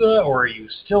Ooga Ooga, or are you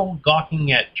still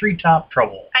gawking at Treetop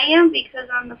Trouble? I am, because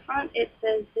on the front it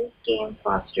says this game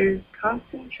fosters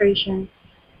concentration,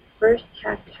 first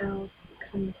tactile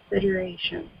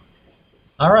consideration.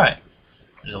 All right.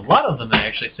 There's a lot of them that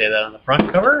actually say that on the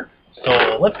front cover,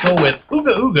 so let's go with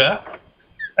Ooga Ooga.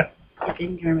 It's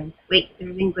in German. Wait,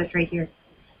 there's English right here.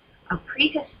 A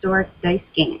prehistoric dice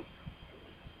game.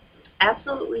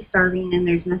 Absolutely starving and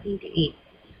there's nothing to eat.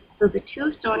 So the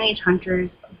two Stone Age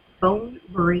hunters, Bone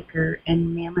Breaker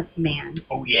and Mammoth Man,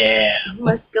 oh yeah,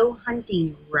 must go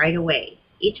hunting right away.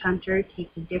 Each hunter takes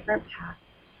a different path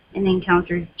and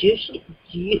encounters juicy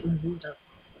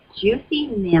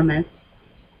mammoths,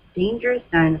 dangerous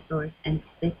dinosaurs, and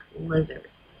thick lizards.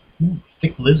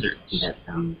 Thick lizards. That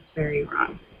sounds very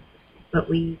wrong. But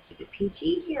we keep it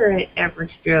PG here at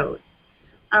Average Joe's.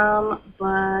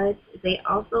 But they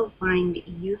also find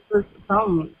useless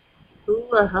bones. Who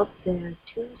will help the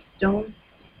two Stone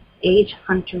Age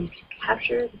hunters to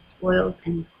capture the spoils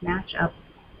and snatch up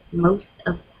most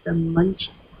of the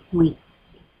munch points?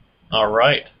 All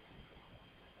right.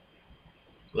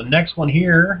 So the next one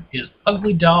here is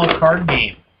Ugly Doll Card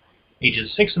Game.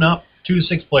 Ages 6 and up, 2 to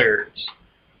 6 players.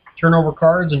 Turn over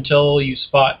cards until you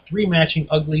spot 3 matching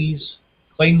uglies.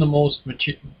 Claim the most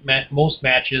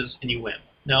matches, and you win.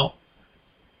 Now,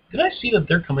 did I see that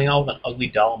they're coming out with an Ugly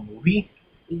Doll movie?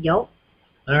 Yup.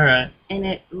 All right. And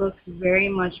it looks very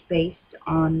much based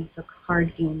on the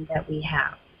card game that we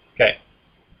have. Okay.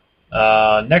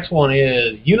 Next one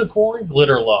is Unicorn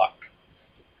Glitter Lock.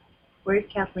 Where's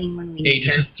Kathleen when we need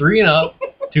her? Ages 3 and up,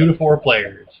 2 to 4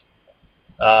 players.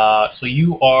 So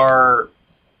you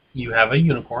have a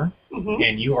unicorn,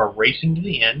 and you are racing to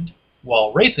the end.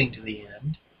 While racing to the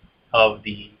end of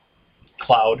the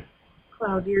cloud.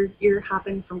 Cloud, you're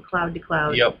hopping from cloud to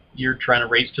cloud. Yep, you're trying to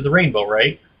race to the rainbow,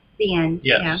 right? The end.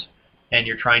 Yes. Yeah. And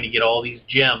you're trying to get all these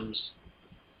gems,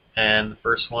 and the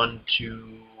first one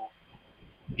to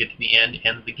get to the end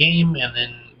ends the game, and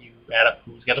then you add up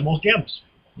who's got the most gems.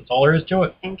 That's all there is to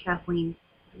it. And Kathleen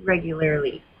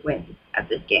regularly wins at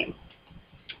this game.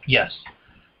 Yes.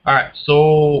 All right,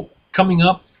 so coming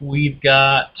up,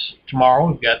 tomorrow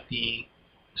we've got the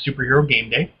Superhero Game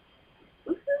Day.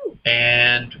 Woohoo!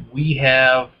 And we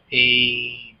have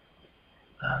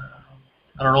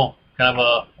kind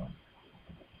of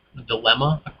a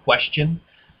dilemma, a question.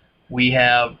 We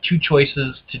have 2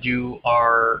 choices to do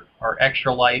our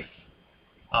Extra Life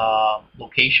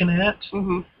location at.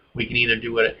 We can either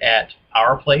do it at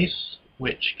our place,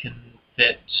 which can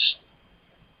fit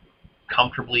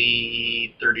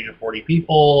comfortably 30 to 40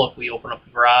 people if we open up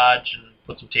the garage and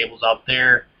put some tables out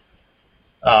there.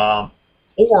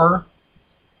 Or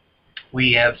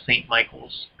we have St.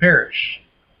 Michael's Parish,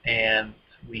 and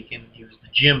we can use the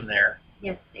gym there.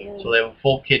 Yes, they do. So they have a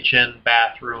full kitchen,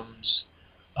 bathrooms,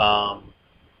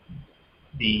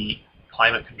 the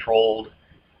climate controlled.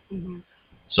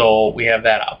 So we have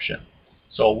that option.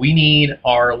 So we need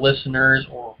our listeners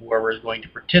or whoever is going to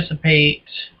participate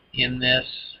in this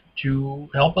to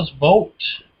help us vote.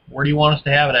 Where do you want us to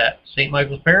have it at? St.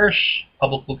 Michael's Parish,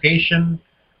 public location,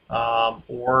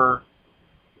 or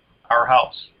our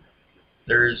house?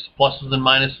 There's pluses and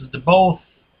minuses to both.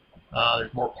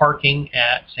 There's more parking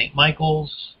at St.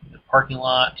 Michael's, the parking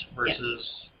lot,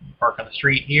 versus park on the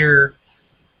street here.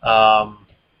 I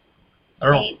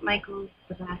don't know. St. Michael's,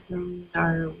 the bathrooms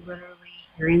are literally,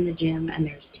 you're in the gym, and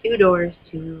there's 2 doors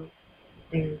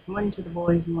there's one to the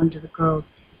boys and one to the girls.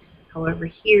 However,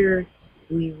 here,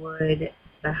 the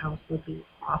house would be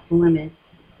off limits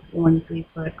once we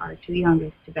put our two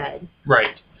youngest to bed.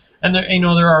 Right. And there,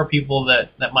 there are people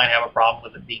that might have a problem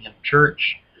with it being in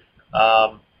church.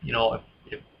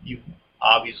 If you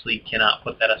obviously cannot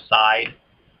put that aside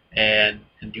and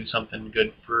do something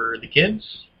good for the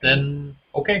kids, then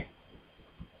okay.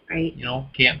 Right.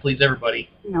 Can't please everybody.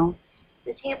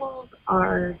 The tables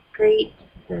are great.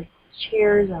 The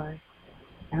chairs are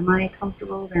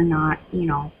semi-comfortable. They're not,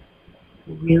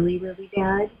 really, really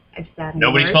bad. I've sat in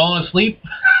Nobody's worse. falling asleep?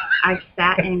 I've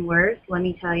sat in worse, let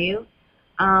me tell you.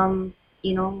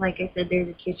 Like I said, there's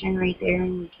a kitchen right there,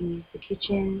 and we can use the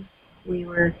kitchen. We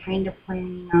were kind of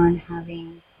planning on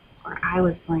having, or I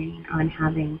was planning on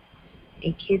having,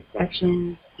 a kids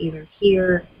section either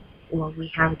here, or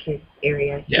we have a kids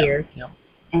area here,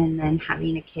 and then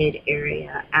having a kid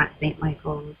area at St.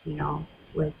 Michael's,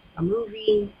 with a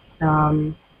movie,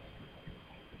 some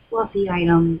fluffy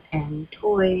items and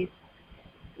toys.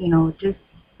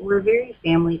 We're very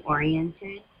family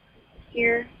oriented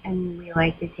here, and we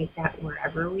like to take that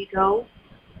wherever we go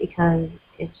because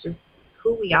it's just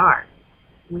who we are.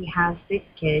 We have 6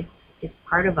 kids, it's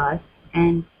part of us,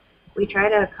 and we try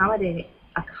to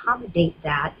accommodate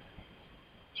that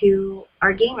to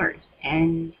our gamers,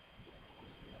 and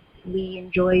we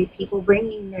enjoy people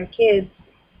bringing their kids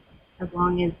as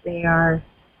long as they are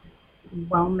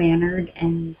well-mannered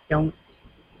and don't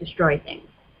destroy things.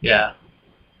 Yeah.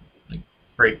 Like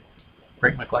break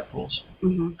my collectibles.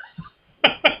 Mm-hmm.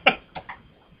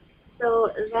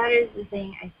 So that is the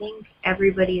thing. I think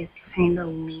everybody is kind of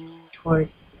leaning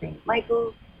towards St.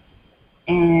 Michael's,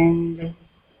 and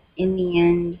in the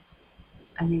end,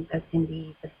 I think that's going to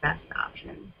be the best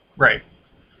option. Right.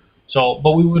 So,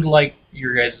 but we would like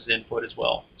your guys' input as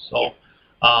well. So,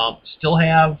 still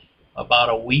have about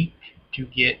a week to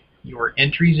get your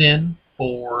entries in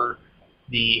for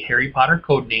the Harry Potter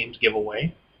Codenames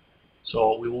giveaway.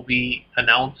 So we will be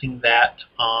announcing that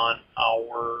on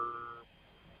our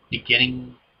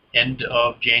end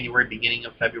of January, beginning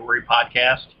of February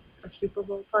podcast. A Super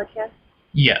Bowl podcast?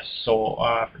 Yes. So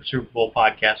for Super Bowl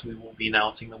podcast, we will be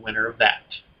announcing the winner of that.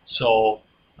 So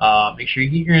make sure you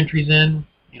get your entries in.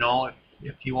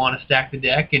 If you want to stack the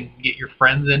deck and get your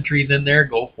friends' entries in there,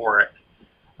 go for it.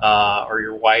 Or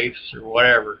your wife's or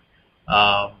whatever.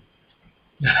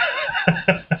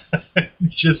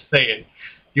 Just saying.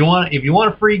 If you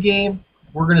want a free game,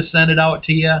 we're going to send it out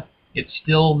to you. It's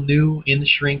still new in the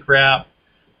shrink wrap.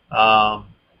 So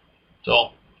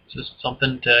it's just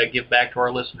something to give back to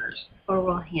our listeners. Or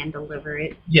we'll hand deliver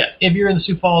it. Yeah, if you're in the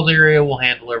Sioux Falls area, we'll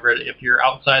hand deliver it. If you're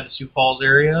outside the Sioux Falls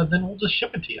area, then we'll just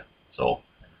ship it to you. So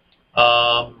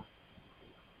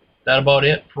that about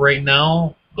it for right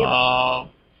now. Yep.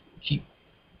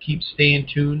 Keep staying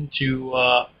tuned to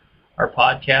our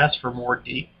podcast for more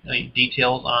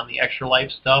details on the Extra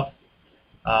Life stuff.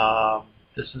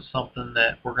 This is something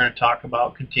that we're going to talk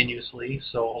about continuously,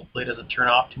 so hopefully it doesn't turn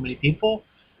off too many people.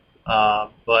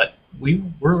 But we're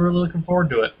really looking forward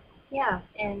to it. Yeah,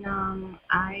 and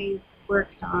I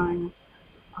worked on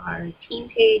our team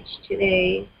page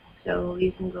today, so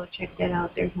you can go check that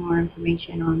out. There's more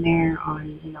information on there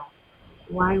on,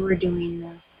 why we're doing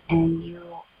this, and you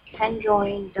can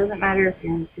join. Doesn't matter if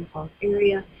you're in the Sioux Falls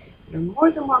area. You're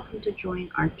more than welcome to join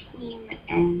our team,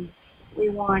 and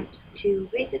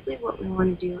basically what we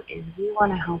want to do is we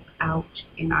want to help out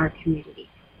in our community.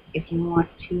 If you want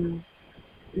to,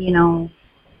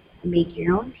 make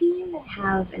your own team and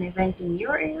have an event in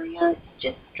your area,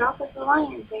 just drop us a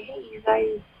line and say, hey, you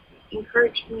guys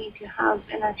encouraged me to have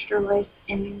an Extra Life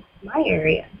in my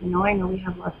area. I know we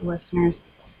have lots of listeners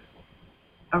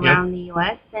around the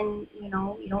U.S., and, you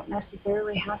don't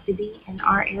necessarily have to be in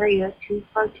our area to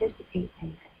participate in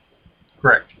it.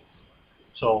 Correct.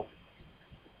 So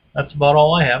that's about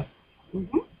all I have.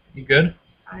 Mm-hmm. You good?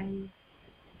 I'm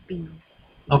being.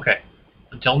 Okay.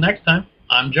 Until next time,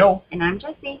 I'm Joe. And I'm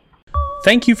Jesse.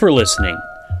 Thank you for listening.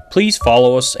 Please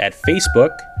follow us at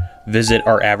Facebook, visit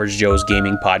our Average Joe's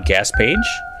Gaming podcast page,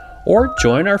 or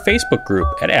join our Facebook group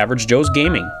at Average Joe's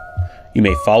Gaming. You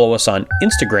may follow us on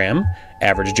Instagram,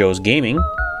 Average Joe's Gaming,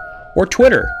 or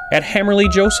Twitter at Hammerly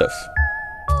Joseph.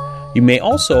 You may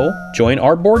also join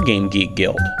our Board Game Geek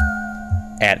Guild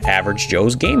at Average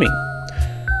Joe's Gaming.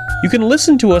 You can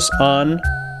listen to us on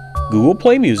Google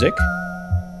Play Music,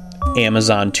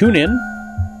 Amazon TuneIn,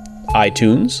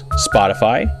 iTunes,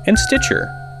 Spotify, and Stitcher.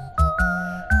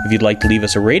 If you'd like to leave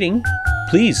us a rating,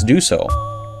 please do so.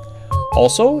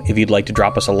 Also, if you'd like to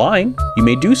drop us a line, you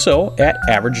may do so at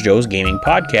Average Joe's Gaming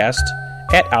Podcast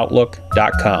at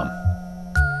Outlook.com.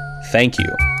 Thank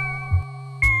you.